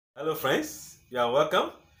Hello friends, you are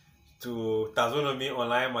welcome to Taxonomy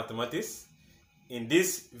Online Mathematics. In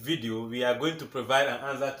this video, we are going to provide an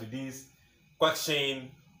answer to this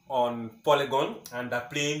question on polygon and the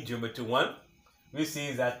plane geometry 1, which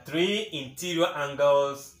says that three interior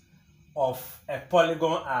angles of a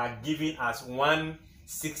polygon are given as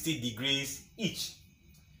 160 degrees each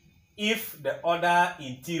if the other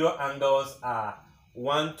interior angles are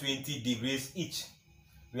 120 degrees each.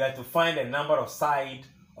 We have to find the number of sides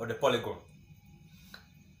of the polygon.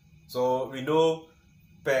 So we know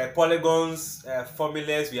per polygons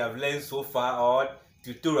formulas we have learned so far or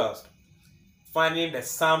tutorials. Finding the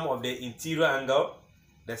sum of the interior angle,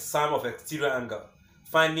 the sum of exterior angle,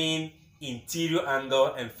 finding interior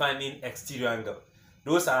angle and finding exterior angle.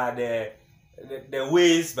 Those are the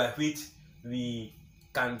ways by which we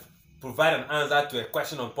can provide an answer to a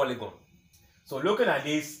question on polygon. So looking at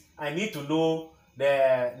this, I need to know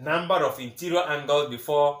the number of interior angles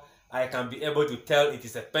before I can be able to tell it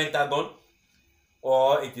is a pentagon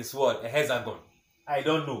or it is what? A hexagon. I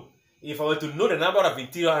don't know. If I were to know the number of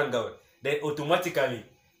interior angles, then automatically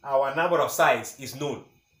our number of sides is known.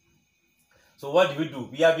 So what do?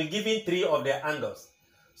 We have been given three of the angles.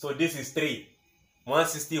 So this is 3.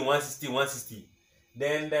 160, 160, 160.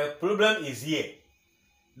 Then the problem is here.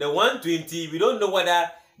 The 120, we don't know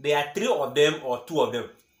whether there are 3 of them or 2 of them.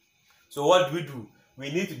 So what do?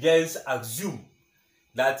 We need to just assume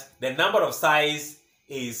that the number of sides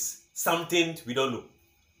is something we don't know.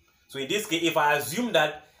 So in this case, if I assume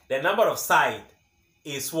that the number of sides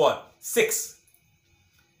is what? 6.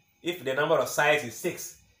 If the number of sides is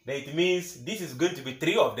 6, then it means this is going to be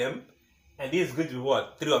 3 of them and this is going to be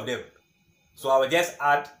what? 3 of them. So I will just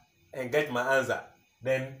add and get my answer.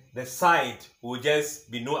 Then the side will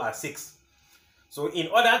just be known as 6. So in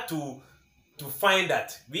order to find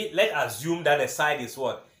that, let's assume that the side is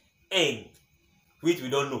what? N, which we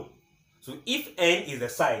don't know. So if N is the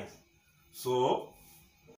side, so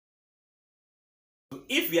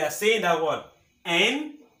if we are saying that what?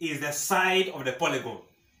 N is the side of the polygon,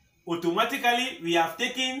 automatically we have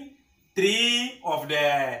taken 3 of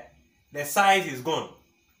the sides is gone.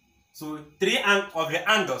 So 3 of the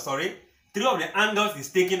angles is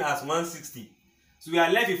taken as 160. So we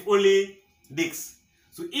are left with only this.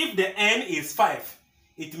 So if the N is 5,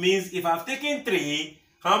 it means if I've taken 3,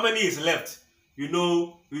 how many is left? You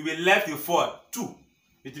know, we will left with 4, 2.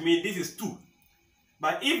 It means this is 2.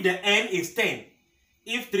 But if the N is 10,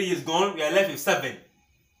 if 3 is gone, we are left with 7.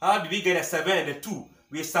 How do we get a 7 and a 2?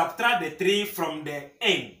 We subtract the 3 from the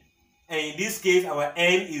N. And in this case, our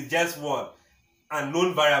N is just what?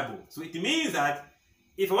 Unknown variable. So it means that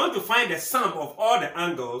if I want to find the sum of all the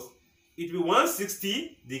angles, it will be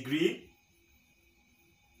 160 degree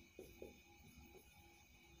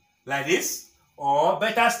like this, or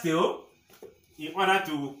better still, in order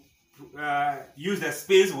to use the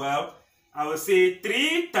space well, I will say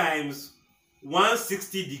 3 times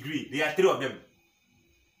 160 degree. There are 3 of them.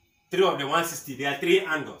 3 of the 160, there are 3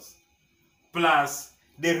 angles. Plus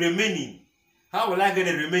the remaining. How will I get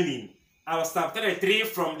the remaining? I will subtract the 3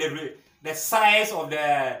 from the size of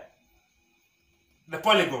the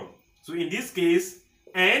polygon. So in this case,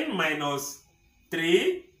 N minus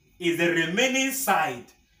 3 is the remaining side,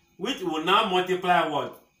 which will now multiply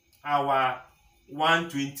what? Our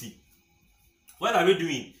 120. What are we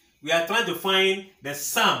doing? We are trying to find the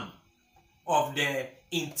sum of the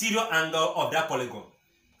interior angle of that polygon,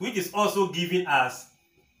 which is also given as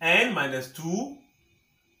N minus 2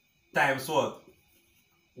 times what?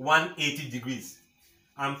 180 degrees.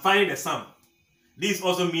 I'm finding the sum. This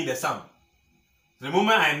also means the sum. The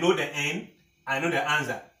moment I know the N, I know the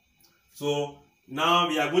answer. So now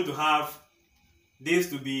we are going to have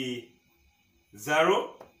this to be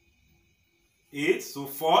 0, 8, so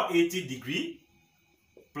 480 degree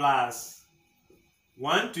plus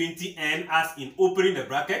 120N as in opening the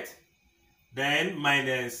bracket, then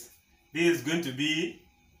minus, this is going to be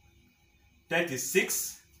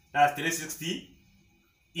 36, that's 360,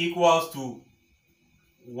 equals to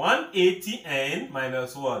 180N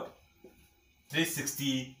minus what?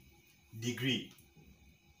 360 degree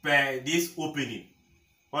per this opening.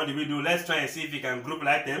 What do we do? Let's try and see if we can group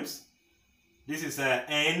like terms. This is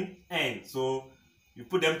N. So you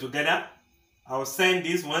put them together. I'll send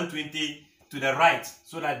this 120 to the right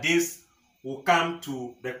so that this will come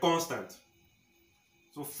to the constant.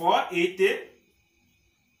 So 480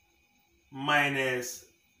 minus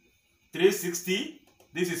 360.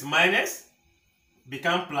 This is minus,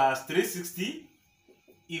 become plus 360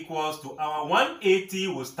 equals to our 180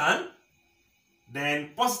 will stand.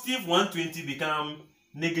 Then positive 120 become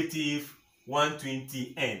negative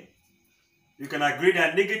 120N. You can agree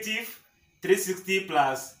that negative 360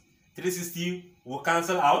 plus 360 will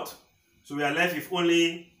cancel out. So we are left with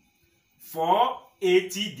only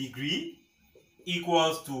 480 degree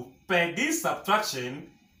equals to, per this subtraction,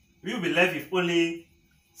 we will be left with only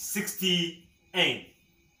 60 n.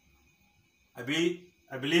 I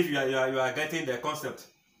believe you are getting the concept.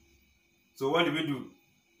 So what do?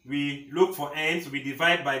 We look for n, so we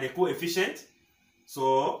divide by the coefficient.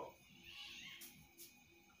 So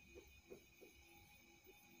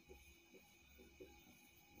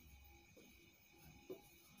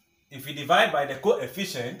if we divide by the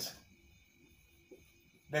coefficient,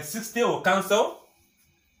 the 60 will cancel.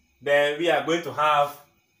 Then we are going to have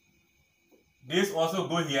this also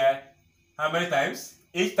go here. How many times?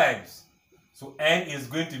 8 times. So n is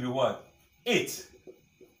going to be what? 8.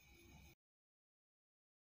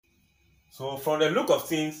 So from the look of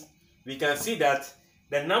things, we can see that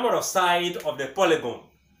the number of sides of the polygon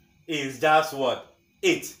is just what?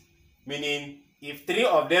 8. Meaning if 3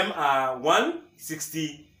 of them are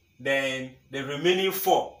 160, then the remaining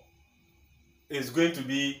 4 is going to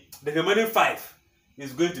be, the remaining 5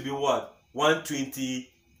 is going to be what? 120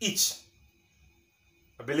 each.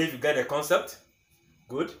 I believe you get the concept.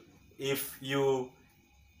 Good. If you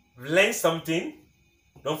learned something,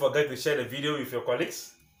 don't forget to share the video with your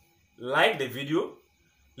colleagues. Like the video,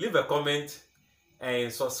 leave a comment,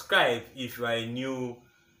 and subscribe if you are a new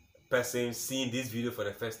person seeing this video for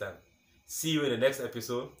the first time. See you in the next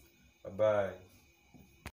episode. Bye-bye.